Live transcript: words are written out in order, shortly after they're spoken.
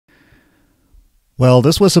Well,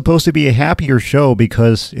 this was supposed to be a happier show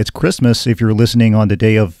because it's Christmas if you're listening on the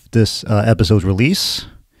day of this episode's release.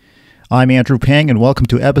 I'm Andrew Pang, and welcome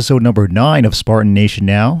to episode number 9 of Spartan Nation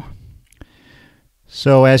Now.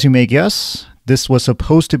 So, as you may guess, this was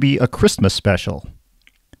supposed to be a Christmas special.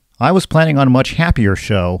 I was planning on a much happier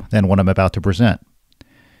show than what I'm about to present.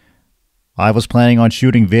 I was planning on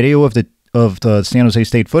shooting video of the San Jose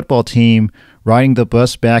State football team riding the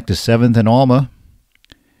bus back to 7th and Alma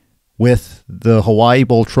with the Hawaii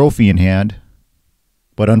Bowl trophy in hand,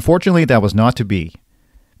 but unfortunately that was not to be,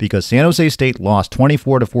 because San Jose State lost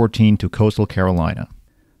 24-14 to Coastal Carolina.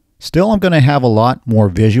 Still, I'm going to have a lot more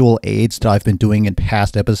visual aids that I've been doing in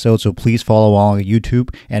past episodes, so please follow along on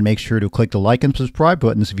YouTube and make sure to click the like and subscribe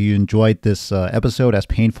buttons if you enjoyed this episode, as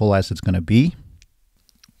painful as it's going to be.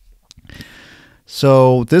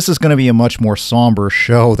 So this is going to be a much more somber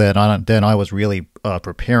show than I was really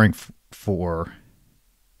preparing for.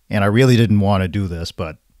 And I really didn't want to do this,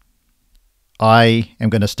 but I am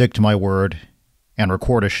going to stick to my word and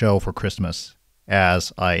record a show for Christmas,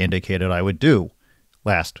 as I indicated I would do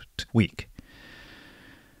last week.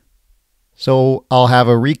 So I'll have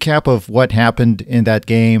a recap of what happened in that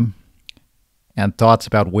game and thoughts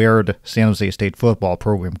about where the San Jose State football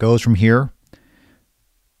program goes from here.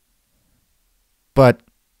 But,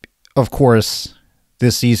 of course,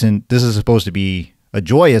 this is supposed to be a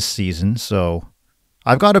joyous season, so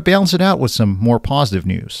I've got to balance it out with some more positive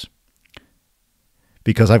news,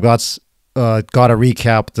 because I've got to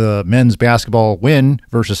recap the men's basketball win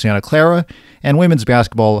versus Santa Clara, and women's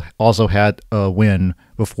basketball also had a win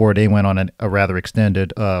before they went on a rather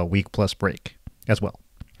extended week-plus break as well.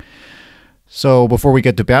 So before we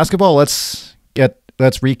get to basketball, let's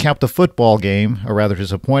recap the football game, a rather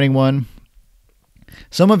disappointing one.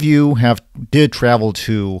 Some of you did travel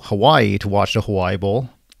to Hawaii to watch the Hawaii Bowl.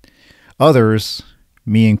 Others,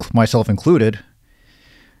 myself included,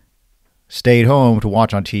 stayed home to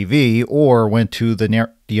watch on TV or went to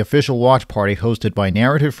the official watch party hosted by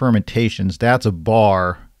Narrative Fermentations. That's a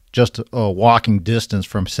bar just a walking distance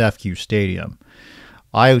from SJSU Stadium.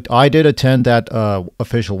 I did attend that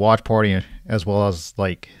official watch party, as well as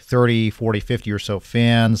like 30, 40, 50 or so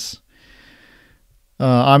fans.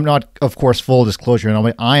 I'm not, of course, full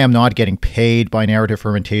disclosure, I am not getting paid by Narrative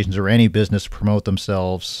Fermentations or any business to promote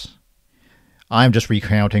themselves. I'm just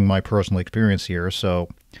recounting my personal experience here. So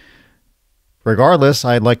regardless,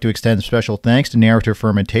 I'd like to extend special thanks to Narrative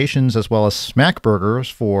Fermentations as well as Smack Burgers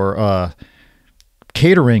for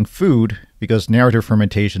catering food, because Narrative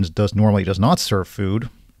Fermentations normally does not serve food.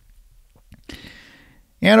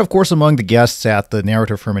 And of course, among the guests at the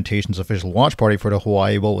Narrative Fermentations official watch party for the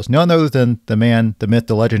Hawaii Bowl was none other than the man, the myth,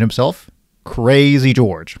 the legend himself, Crazy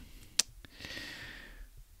George.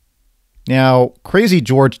 Now, Crazy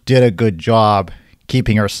George did a good job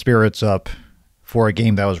keeping our spirits up for a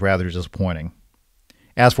game that was rather disappointing.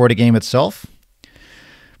 As for the game itself,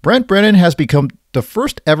 Brent Brennan has become the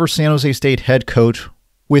first ever San Jose State head coach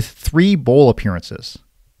with 3 bowl appearances.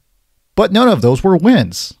 But none of those were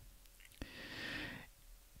wins.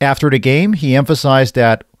 After the game, he emphasized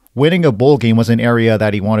that winning a bowl game was an area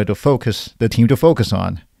that he wanted the team to focus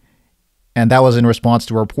on. And that was in response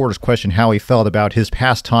to a reporter's question how he felt about his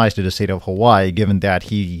past ties to the state of Hawaii, given that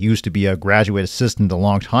he used to be a graduate assistant a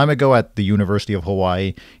long time ago at the University of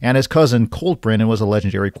Hawaii, and his cousin, Colt Brennan, was a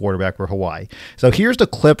legendary quarterback for Hawaii. So here's the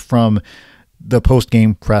clip from the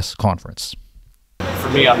post-game press conference. For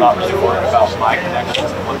me, I'm not really worried about my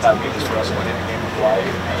connections and what that means for us winning a game of Hawaii.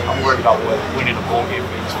 I'm worried about what winning a bowl game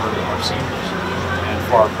means for our seniors and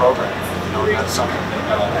for our program. That's something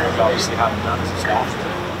that we obviously haven't done as a staff.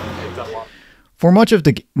 For much of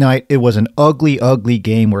the night, it was an ugly, ugly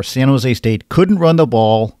game where San Jose State couldn't run the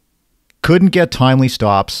ball, couldn't get timely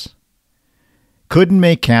stops, couldn't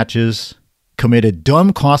make catches, committed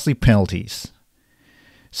dumb, costly penalties,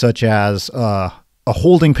 such as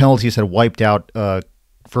holding penalties that wiped out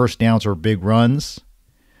first downs or big runs.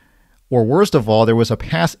 Or worst of all, there was a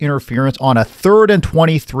pass interference on a 3rd and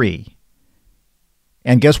 23.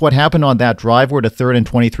 And guess what happened on that drive where the 3rd and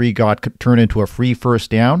 23 got turned into a free first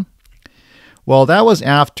down? Well, that was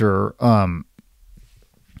after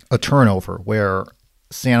a turnover where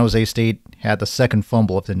San Jose State had the second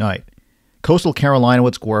fumble of the night. Coastal Carolina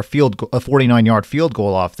would score a 49-yard field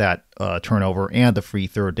goal off that turnover and the free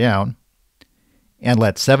 3rd down, and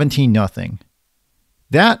led 17-0.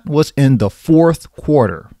 That was in the 4th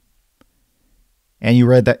quarter. And you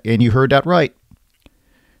heard that right.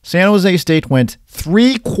 San Jose State went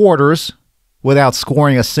 3 quarters without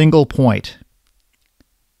scoring a single point.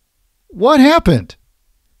 What happened?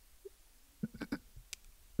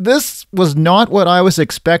 This was not what I was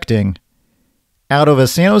expecting out of a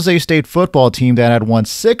San Jose State football team that had won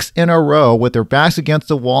 6 in a row with their backs against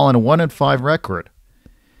the wall and a 1-5 record.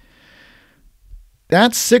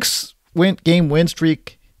 That 6-game win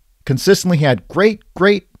streak consistently had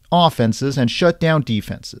great offenses and shut down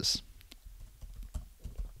defenses.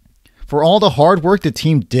 For all the hard work the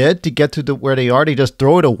team did to get to where they are, they just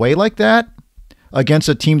throw it away like that against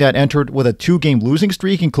a team that entered with a 2-game losing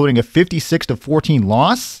streak, including a 56-14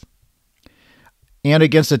 loss, and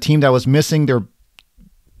against a team that was missing their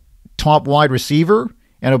top wide receiver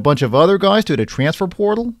and a bunch of other guys to the transfer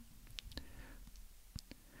portal.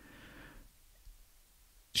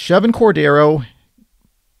 Chevin Cordero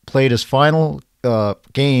played his final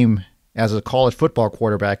game as a college football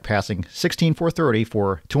quarterback, passing 16 for 30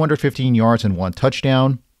 for 215 yards and 1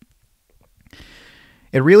 touchdown.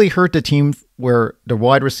 It really hurt the team where the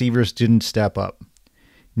wide receivers didn't step up.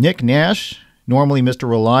 Nick Nash, normally Mr.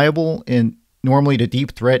 Reliable and normally the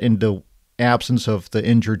deep threat in the absence of the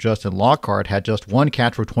injured Justin Lockhart, had just 1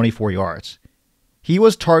 catch for 24 yards. He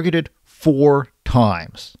was targeted 4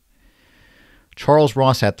 times. Charles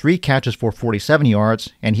Ross had 3 catches for 47 yards,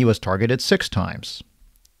 and he was targeted 6 times.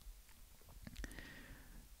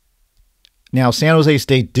 Now, San Jose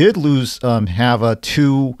State did have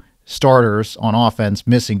 2 starters on offense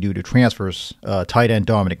missing due to transfers, tight end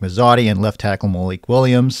Dominic Mazzotti and left tackle Malik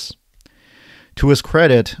Williams. To his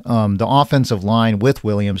credit, the offensive line with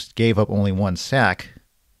Williams gave up only 1 sack.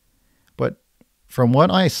 But from what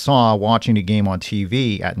I saw watching the game on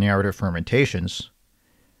TV at Narrative Fermentations,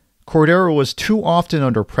 Cordero was too often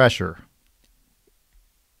under pressure,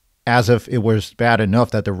 as if it was bad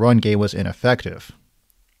enough that the run game was ineffective.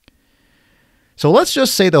 So let's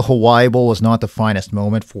just say the Hawaii Bowl was not the finest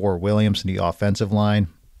moment for Williams in the offensive line.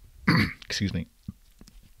 Excuse me.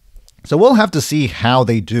 So we'll have to see how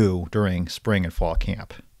they do during spring and fall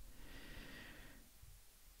camp.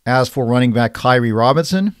 As for running back Kyrie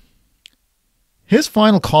Robinson, his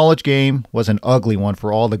final college game was an ugly one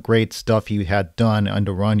for all the great stuff he had done on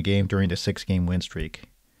the run game during the 6-game win streak.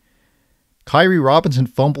 Kyrie Robinson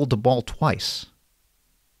fumbled the ball twice.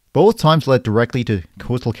 Both times led directly to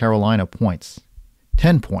Coastal Carolina points.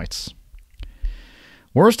 10 points.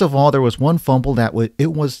 Worst of all, there was one fumble that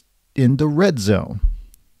was in the red zone.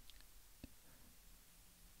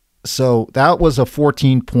 So that was a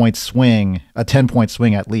 14-point swing, a 10-point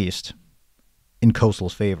swing at least, in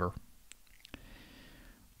Coastal's favor.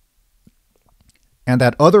 And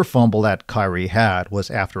that other fumble that Kyrie had was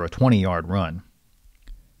after a 20-yard run.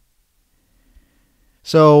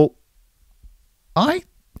 So I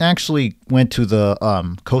actually went to the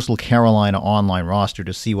Coastal Carolina online roster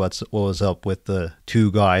to see what was up with the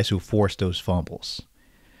 2 guys who forced those fumbles.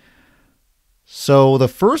 So the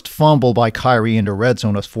first fumble by Kyrie in the red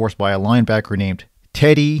zone was forced by a linebacker named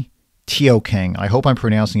Teddy Teokeng. I hope I'm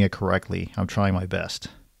pronouncing it correctly. I'm trying my best.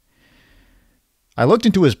 I looked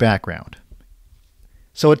into his background.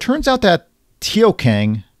 So it turns out that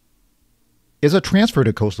Teokeng is a transfer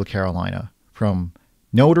to Coastal Carolina from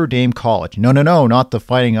Notre Dame College. No, not the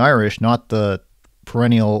Fighting Irish, not the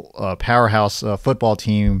perennial powerhouse football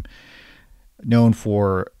team known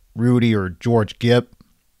for Rudy or George Gipp,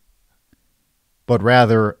 but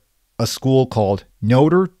rather a school called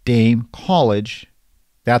Notre Dame College.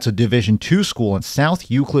 That's a Division II school in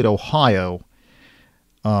South Euclid, Ohio,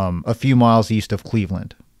 a few miles east of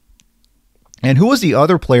Cleveland. And who was the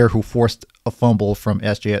other player who forced a fumble from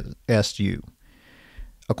SJSU?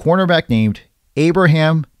 A cornerback named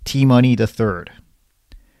Abraham T-Money III.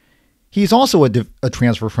 He's also a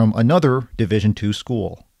transfer from another Division II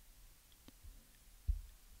school.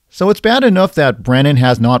 So it's bad enough that Brennan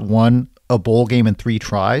has not won a bowl game in 3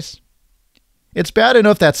 tries. It's bad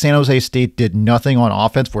enough that San Jose State did nothing on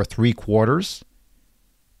offense for 3 quarters.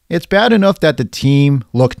 It's bad enough that the team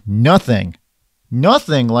looked nothing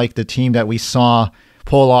like the team that we saw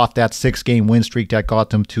pull off that 6-game win streak that got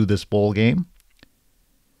them to this bowl game.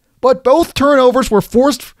 But both turnovers were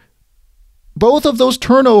forced. Both of those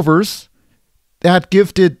turnovers that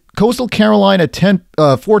gifted Coastal Carolina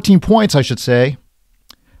 14 points, I should say.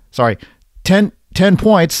 Sorry, 10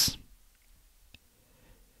 points.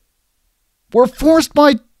 Were forced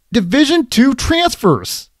by Division II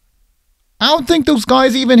transfers. I don't think those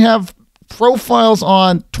guys even have profiles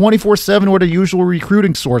on 24/7 or the usual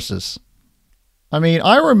recruiting sources. I mean,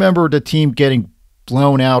 I remember the team getting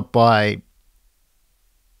blown out by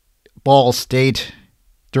Ball State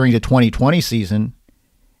during the 2020 season,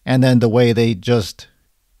 and then the way they just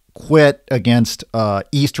quit against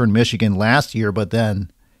Eastern Michigan last year, but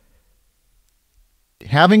then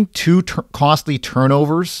having 2 costly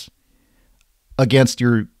turnovers against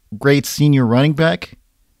your great senior running back,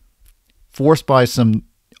 forced by some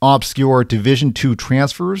obscure Division II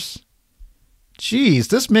transfers. Geez,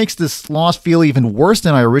 this makes this loss feel even worse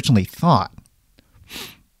than I originally thought.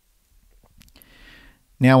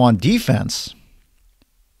 Now on defense,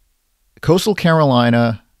 Coastal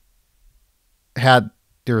Carolina had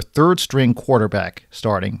their third-string quarterback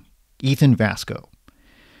starting, Ethan Vasco.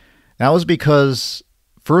 That was because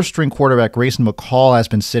first-string quarterback Grayson McCall has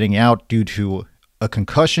been sitting out due to a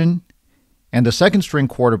concussion, and the second-string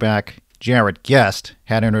quarterback, Jarrett Guest,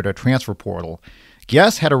 had entered a transfer portal.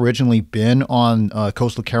 Guest had originally been on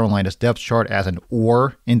Coastal Carolina's depth chart as an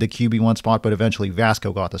or in the QB1 spot, but eventually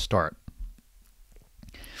Vasco got the start.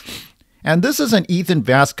 And this is an Ethan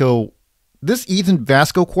Vasco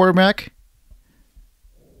quarterback,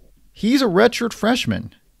 he's a redshirt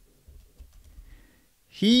freshman.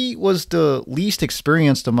 He was the least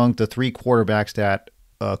experienced among the three quarterbacks that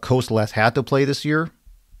Coastal has had to play this year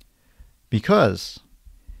because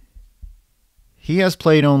he has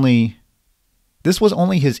played this was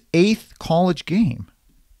only his 8th college game.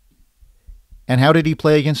 And how did he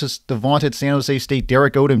play against this vaunted San Jose State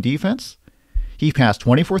Derek Odom defense? He passed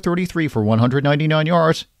 24-33 for 199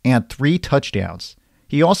 yards and 3 touchdowns.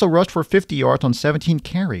 He also rushed for 50 yards on 17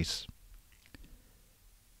 carries.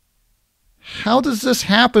 How does this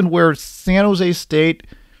happen where San Jose State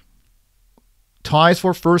ties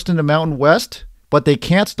for first in the Mountain West, but they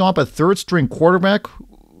can't stop a third-string quarterback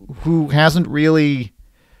who hasn't really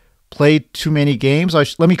played too many games?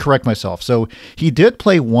 Let me correct myself. So he did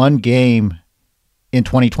play one game in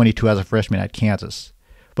 2022 as a freshman at Kansas,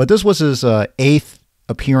 but this was his 8th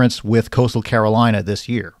appearance with Coastal Carolina this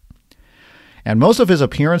year. And most of his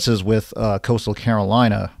appearances with Coastal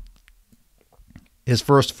Carolina, his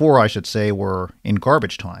first 4, I should say, were in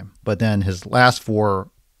garbage time. But then his last 4,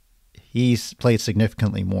 he's played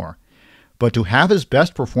significantly more. But to have his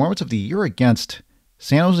best performance of the year against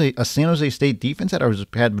a San Jose State defense that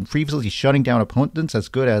had been previously shutting down opponents as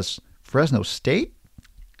good as Fresno State?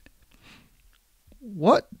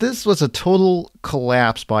 This was a total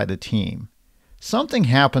collapse by the team. Something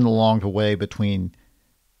happened along the way between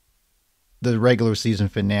the regular season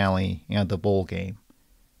finale and the bowl game.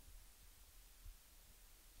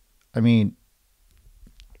 I mean,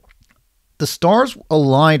 the stars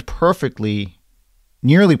aligned perfectly,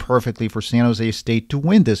 nearly perfectly for San Jose State to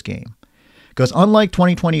win this game. Because unlike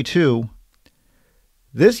 2022,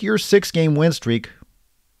 this year's 6-game win streak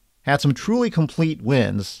had some truly complete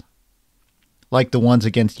wins, like the ones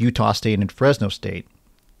against Utah State and Fresno State.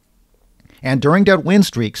 And during that win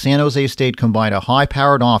streak, San Jose State combined a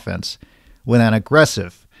high-powered offense with an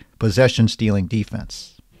aggressive, possession-stealing defense.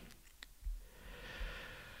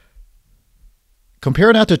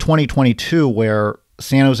 Compare that to 2022, where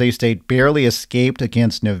San Jose State barely escaped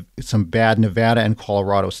against some bad Nevada and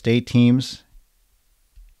Colorado State teams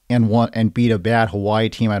and beat a bad Hawaii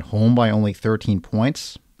team at home by only 13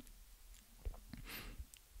 points.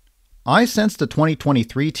 I sense the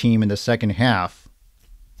 2023 team in the second half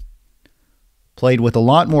played with a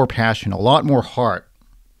lot more passion, a lot more heart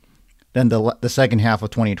than the second half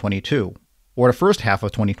of 2022, or the first half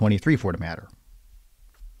of 2023 for the matter.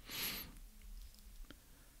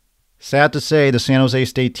 Sad to say, the San Jose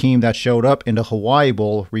State team that showed up in the Hawaii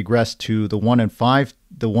Bowl regressed to the 1-5,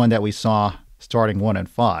 the one that we saw starting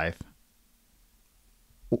 1-5.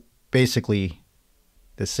 Basically,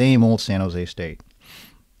 the same old San Jose State.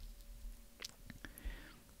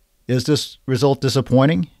 Is this result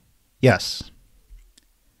disappointing? Yes.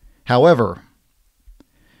 However,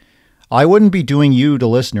 I wouldn't be doing you, the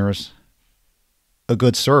listeners, a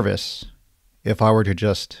good service if I were to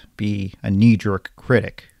just be a knee-jerk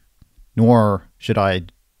critic. Nor should I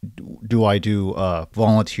do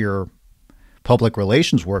volunteer public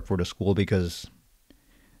relations work for the school, because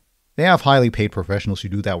they have highly paid professionals who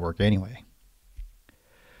do that work anyway.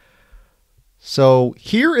 So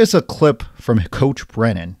here is a clip from Coach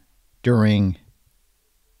Brennan during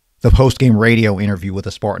the post-game radio interview with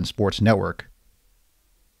the Spartan Sports Network,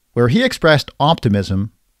 where he expressed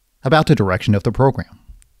optimism about the direction of the program.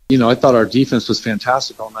 I thought our defense was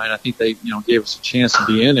fantastic all night. I think they, gave us a chance to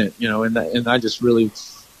be in it, and I just really,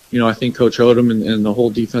 I think Coach Odom and the whole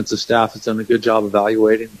defensive staff has done a good job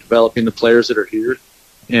evaluating, developing the players that are here.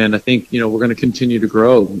 And I think, we're going to continue to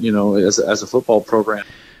grow, as a football program.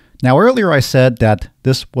 Now, earlier I said that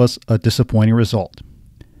this was a disappointing result.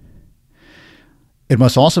 It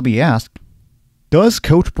must also be asked, does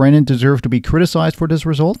Coach Brennan deserve to be criticized for this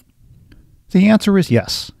result? The answer is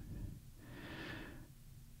yes.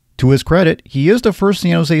 To his credit, he is the first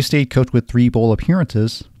San Jose State coach with 3 bowl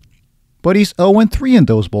appearances, but he's 0-3 in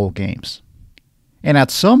those bowl games. And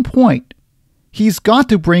at some point, he's got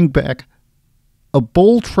to bring back a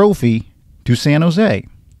bowl trophy to San Jose.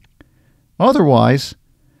 Otherwise,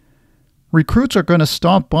 recruits are going to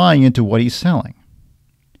stop buying into what he's selling.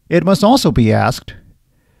 It must also be asked,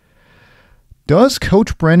 does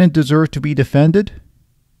Coach Brennan deserve to be defended?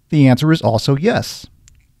 The answer is also yes.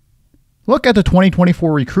 Look at the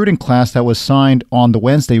 2024 recruiting class that was signed on the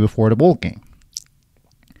Wednesday before the bowl game.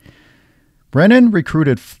 Brennan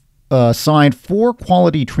signed 4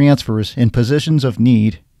 quality transfers in positions of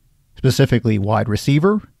need, specifically wide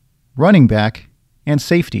receiver, running back, and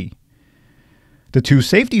safety. The 2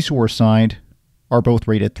 safeties who were signed are both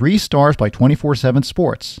rated 3 stars by 24/7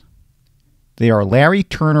 Sports. They are Larry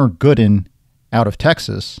Turner Gooden out of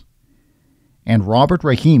Texas and Robert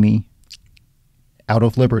Rahimi out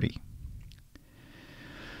of Liberty.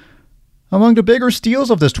 Among the bigger steals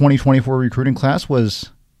of this 2024 recruiting class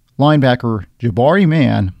was linebacker Jabari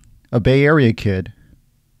Mann, a Bay Area kid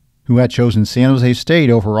who had chosen San Jose State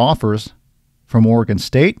over offers from Oregon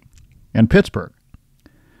State and Pittsburgh.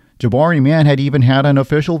 Jabari Mann had even had an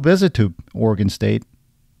official visit to Oregon State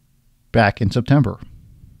back in September.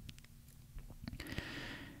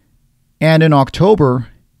 And in October,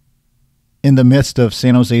 in the midst of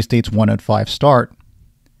San Jose State's 1-5 start,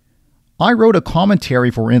 I wrote a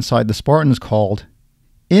commentary for Inside the Spartans called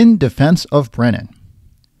In Defense of Brennan.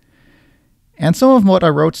 And some of what I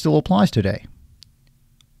wrote still applies today.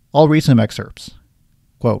 I'll read some excerpts.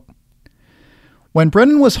 Quote, when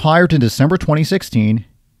Brennan was hired in December 2016,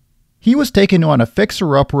 he was taken on a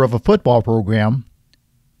fixer-upper of a football program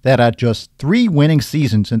that had just 3 winning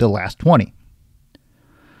seasons in the last 20.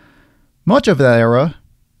 Much of that era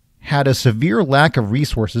had a severe lack of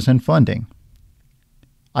resources and funding.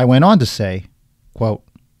 I went on to say, quote,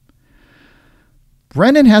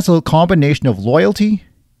 Brennan has a combination of loyalty,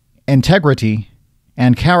 integrity,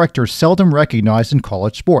 and character seldom recognized in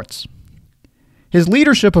college sports. His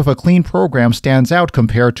leadership of a clean program stands out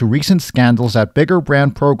compared to recent scandals at bigger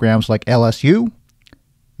brand programs like LSU,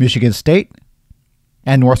 Michigan State,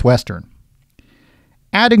 and Northwestern.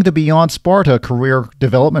 Adding the Beyond Sparta career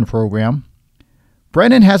development program,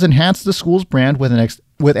 Brennan has enhanced the school's brand with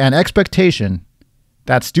an expectation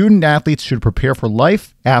that student athletes should prepare for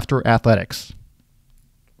life after athletics.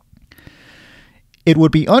 It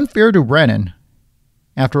would be unfair to Brennan,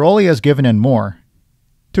 after all he has given and more,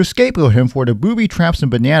 to scapegoat him for the booby traps and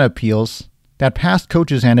banana peels that past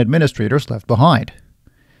coaches and administrators left behind.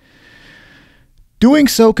 Doing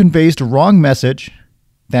so conveys the wrong message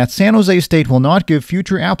that San Jose State will not give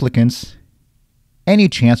future applicants any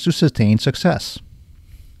chance to sustain success.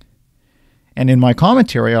 And in my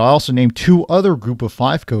commentary, I also named 2 other group of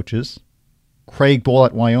 5 coaches, Craig Bohl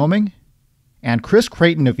at Wyoming and Chris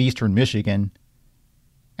Creighton of Eastern Michigan,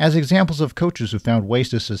 as examples of coaches who found ways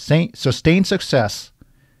to sustain success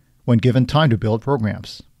when given time to build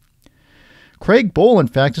programs. Craig Bohl, in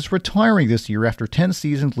fact, is retiring this year after 10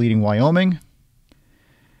 seasons leading Wyoming,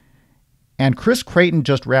 and Chris Creighton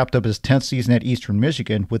just wrapped up his 10th season at Eastern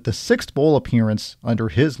Michigan with the 6th bowl appearance under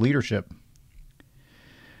his leadership.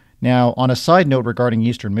 Now, on a side note regarding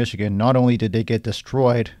Eastern Michigan, not only did they get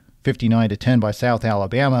destroyed 59-10 by South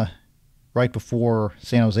Alabama right before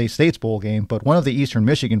San Jose State's bowl game, but one of the Eastern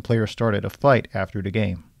Michigan players started a fight after the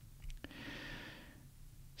game.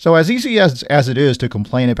 So as easy as it is to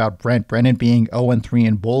complain about Brent Brennan being 0-3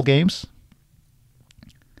 in bowl games,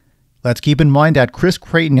 let's keep in mind that Chris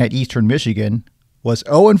Creighton at Eastern Michigan was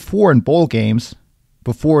 0-4 in bowl games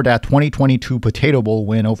before that 2022 Potato Bowl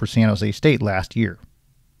win over San Jose State last year.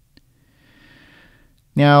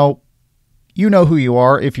 Now, you know who you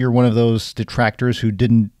are if you're one of those detractors who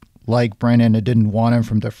didn't like Brennan and didn't want him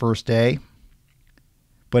from the first day.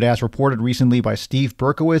 But as reported recently by Steve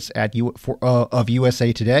Berkowitz of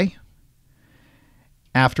USA Today,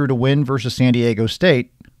 after the win versus San Diego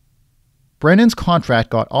State, Brennan's contract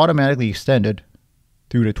got automatically extended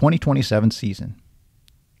through the 2027 season.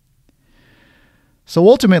 So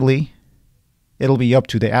ultimately, it'll be up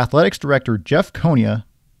to the athletics director Jeff Konya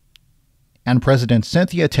and President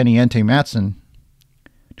Cynthia Teniente Matson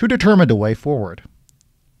to determine the way forward.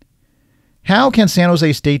 How can San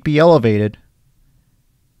Jose State be elevated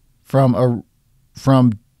from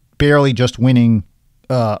barely just winning,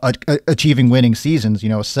 achieving winning seasons,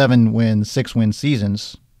 7-win, 6-win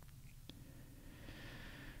seasons,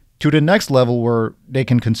 to the next level where they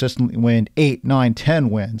can consistently win 8, 9, 10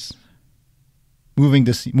 wins, move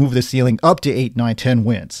the ceiling up to 8, 9, 10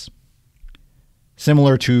 wins,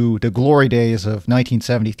 similar to the glory days of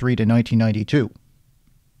 1973 to 1992.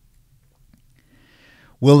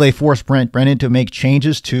 Will they force Brent Brennan to make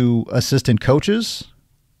changes to assistant coaches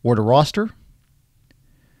or the roster?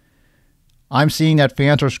 I'm seeing that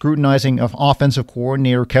fans are scrutinizing of offensive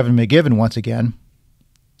coordinator Kevin McGivern once again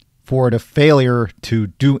for the failure to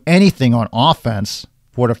do anything on offense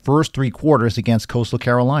for the first 3 quarters against Coastal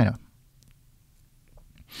Carolina.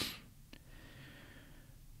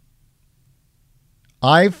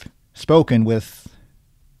 I've spoken with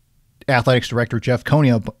Athletics Director Jeff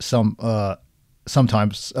Konia several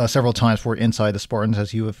times for Inside the Spartans,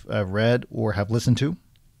 as you have read or have listened to.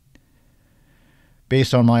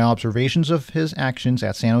 Based on my observations of his actions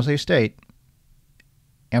at San Jose State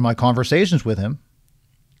and my conversations with him,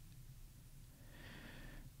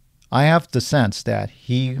 I have the sense that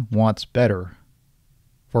he wants better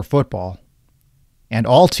for football and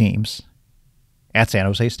all teams at San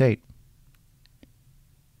Jose State.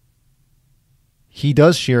 He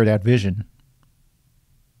does share that vision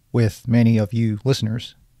with many of you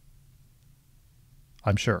listeners,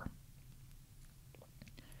 I'm sure.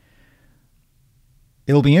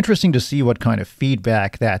 It'll be interesting to see what kind of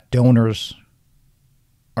feedback that donors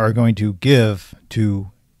are going to give to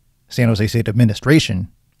San Jose State administration,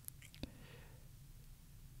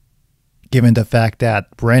 given the fact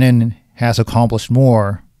that Brennan has accomplished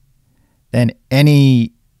more than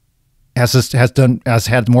any has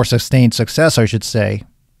had more sustained success, I should say,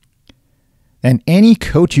 than any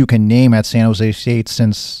coach you can name at San Jose State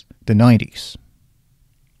since the 90s.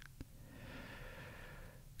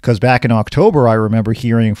 Because back in October, I remember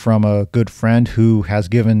hearing from a good friend who has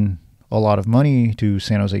given a lot of money to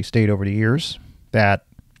San Jose State over the years that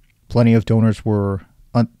plenty of donors were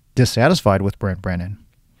dissatisfied with Brent Brennan.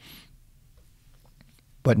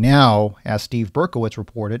 But now, as Steve Berkowitz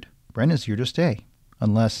reported, Brennan's here to stay,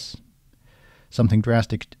 unless something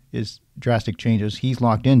drastic changes. He's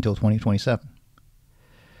locked in till 2027.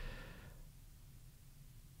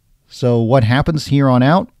 So what happens here on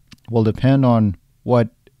out will depend on what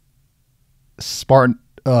Spartan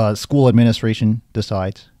school administration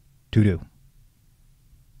decides to do.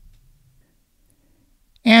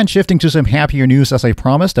 And shifting to some happier news, as I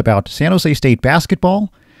promised, about San Jose State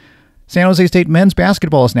basketball. San Jose State men's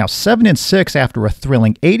basketball is now 7-6 after a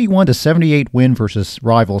thrilling 81-78 win versus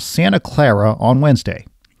rival Santa Clara on Wednesday.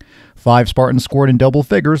 5 Spartans scored in double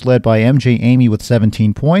figures, led by MJ Amy with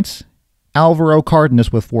 17 points, Alvaro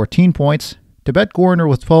Cardenas with 14 points, Tibet Gorner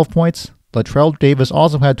with 12 points, Latrell Davis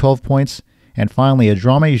also had 12 points, and finally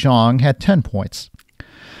Adrame Zhang had 10 points.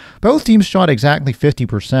 Both teams shot exactly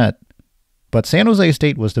 50%, but San Jose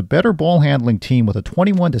State was the better ball-handling team with a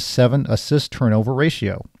 21-7 assist-turnover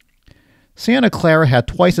ratio. Santa Clara had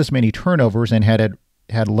twice as many turnovers and had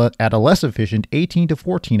a less efficient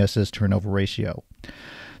 18-14 assist-turnover ratio.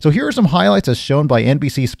 So here are some highlights as shown by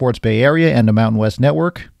NBC Sports Bay Area and the Mountain West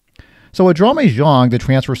Network. So Adrame Zhang, the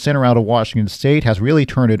transfer center out of Washington State, has really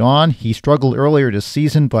turned it on. He struggled earlier this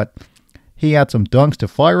season, but he had some dunks to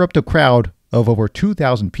fire up the crowd of over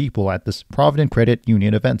 2,000 people at this Provident Credit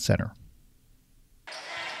Union Event Center.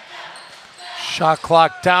 Shot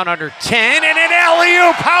clock down under 10, and an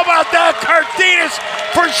alley-oop. How about that? Cardenas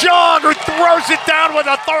for Zhang, who throws it down with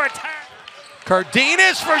authority.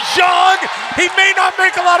 Cardenas for Zhang. He may not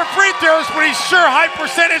make a lot of free throws, but he's sure high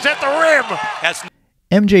percentage at the rim.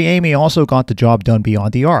 MJ Amy also got the job done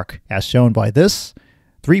beyond the arc, as shown by this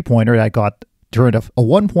three-pointer that turned a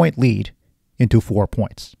 1-point lead into 4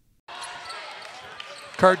 points.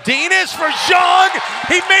 Cardenas for Zhang.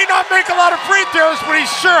 He may not make a lot of free throws, but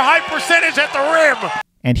he's sure high percentage at the rim.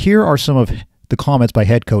 And here are some of the comments by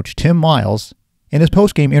head coach Tim Miles in his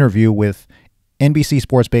post-game interview with NBC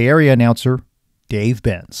Sports Bay Area announcer Dave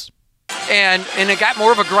Benz. And it got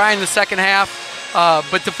more of a grind in the second half,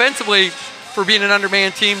 but defensively, for being an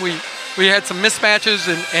undermanned team, we had some mismatches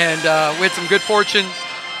and we had some good fortune,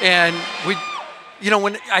 and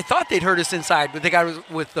when I thought they'd hurt us inside, but they got us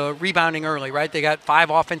with the rebounding early, right? They got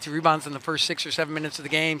 5 offensive rebounds in the first 6 or 7 minutes of the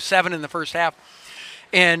game, 7 in the first half,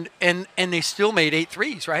 and they still made 8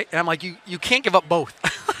 threes, right? And I'm like, you can't give up both.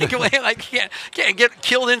 like can't get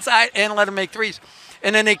killed inside and let them make threes.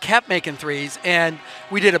 And then they kept making threes, and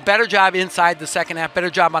we did a better job inside the second half,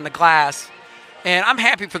 better job on the glass. And I'm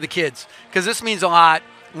happy for the kids because this means a lot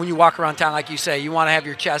when you walk around town, like you say. You want to have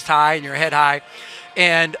your chest high and your head high.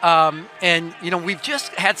 And we've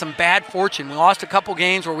just had some bad fortune. We lost a couple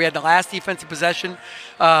games where we had the last defensive possession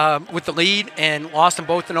with the lead and lost them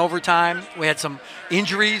both in overtime. We had some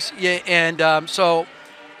injuries, so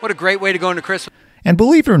what a great way to go into Christmas. And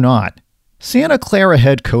believe it or not, Santa Clara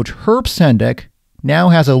head coach Herb Sendek now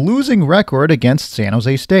has a losing record against San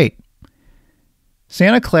Jose State.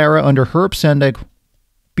 Santa Clara under Herb Sendek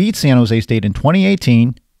beat San Jose State in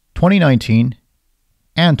 2018, 2019,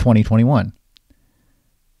 and 2021.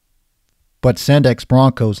 But Sendek's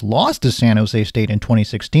Broncos lost to San Jose State in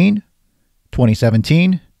 2016,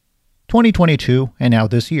 2017, 2022, and now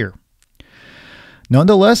this year.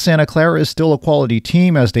 Nonetheless, Santa Clara is still a quality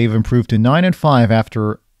team as they've improved to 9-5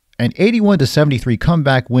 after an 81-73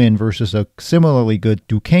 comeback win versus a similarly good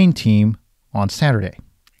Duquesne team on Saturday.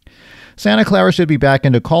 Santa Clara should be back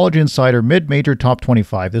into College Insider mid-major top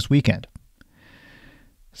 25 this weekend.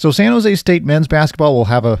 So San Jose State men's basketball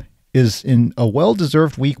is in a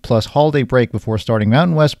well-deserved week plus holiday break before starting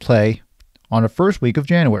Mountain West play on the first week of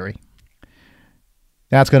January.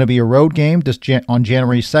 That's going to be a road game on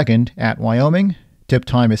January 2nd at Wyoming. Tip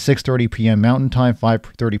time is 6:30 p.m. Mountain Time,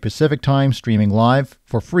 5:30 Pacific Time, streaming live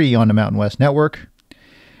for free on the Mountain West Network.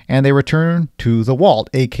 And they return to the Walt,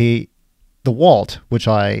 aka the Walt, which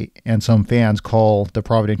I and some fans call the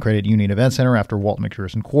Provident Credit Union Event Center after Walt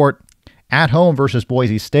McPherson Court, at home versus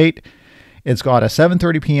Boise State. It's got a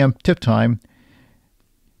 7:30 p.m. tip time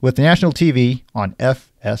with national TV on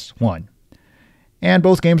FS1. And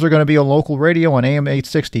both games are going to be on local radio on AM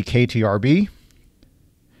 860 KTRB.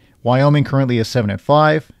 Wyoming currently is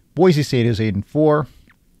 7-5. Boise State is 8-4.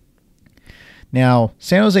 Now,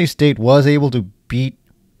 San Jose State was able to beat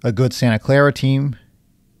a good Santa Clara team,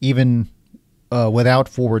 even without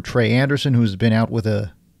forward Trey Anderson, who's been out with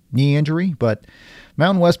a knee injury. But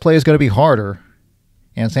Mountain West play is going to be harder,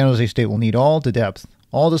 and San Jose State will need all the depth,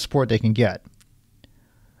 all the support they can get.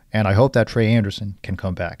 And I hope that Trey Anderson can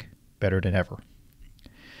come back better than ever.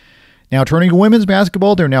 Now, turning to women's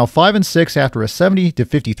basketball, they're now 5-6 after a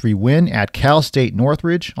 70-53 win at Cal State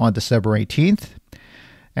Northridge on December 18th.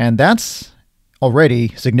 And that's already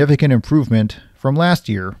significant improvement from last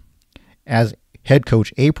year, as head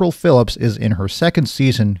coach April Phillips is in her second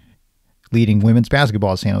season leading women's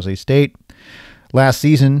basketball at San Jose State. Last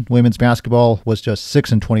season, women's basketball was just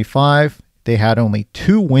 6-25. They had only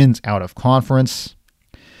 2 wins out of conference.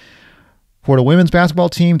 For the women's basketball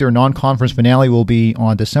team, their non-conference finale will be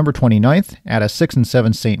on December 29th at a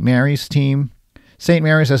 6-7 St. Mary's team. St.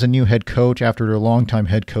 Mary's has a new head coach after their longtime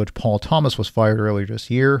head coach Paul Thomas was fired earlier this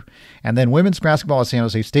year. And then women's basketball at San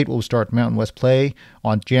Jose State will start Mountain West play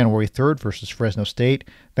on January 3rd versus Fresno State.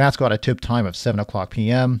 That's got a tip time of 7 o'clock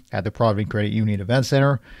p.m. at the Provident Credit Union Event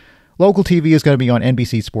Center. Local TV is going to be on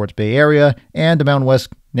NBC Sports Bay Area, and the Mountain West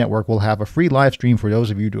Network will have a free live stream for those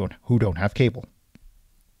of you who don't have cable.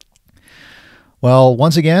 Well,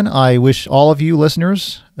 once again, I wish all of you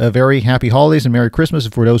listeners a very happy holidays and Merry Christmas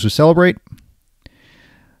for those who celebrate.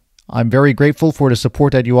 I'm very grateful for the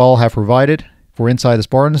support that you all have provided for Inside the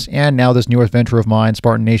Spartans and now this newest venture of mine,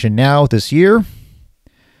 Spartan Nation Now, this year.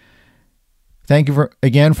 Thank you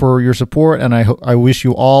again for your support, and I wish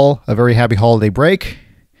you all a very happy holiday break.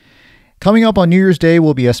 Coming up on New Year's Day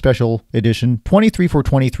will be a special edition, 23 for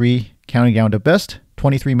 23, counting down the best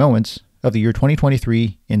 23 moments of the year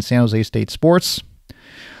 2023 in San Jose State sports.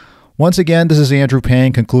 Once again, this is Andrew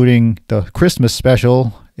Pang concluding the Christmas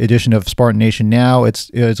special edition of Spartan Nation Now.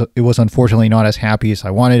 It was unfortunately not as happy as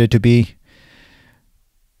I wanted it to be,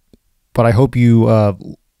 but I hope you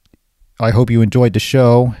enjoyed the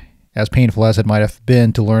show, as painful as it might have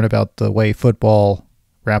been to learn about the way football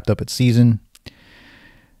wrapped up its season.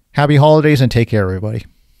 Happy holidays and take care, everybody.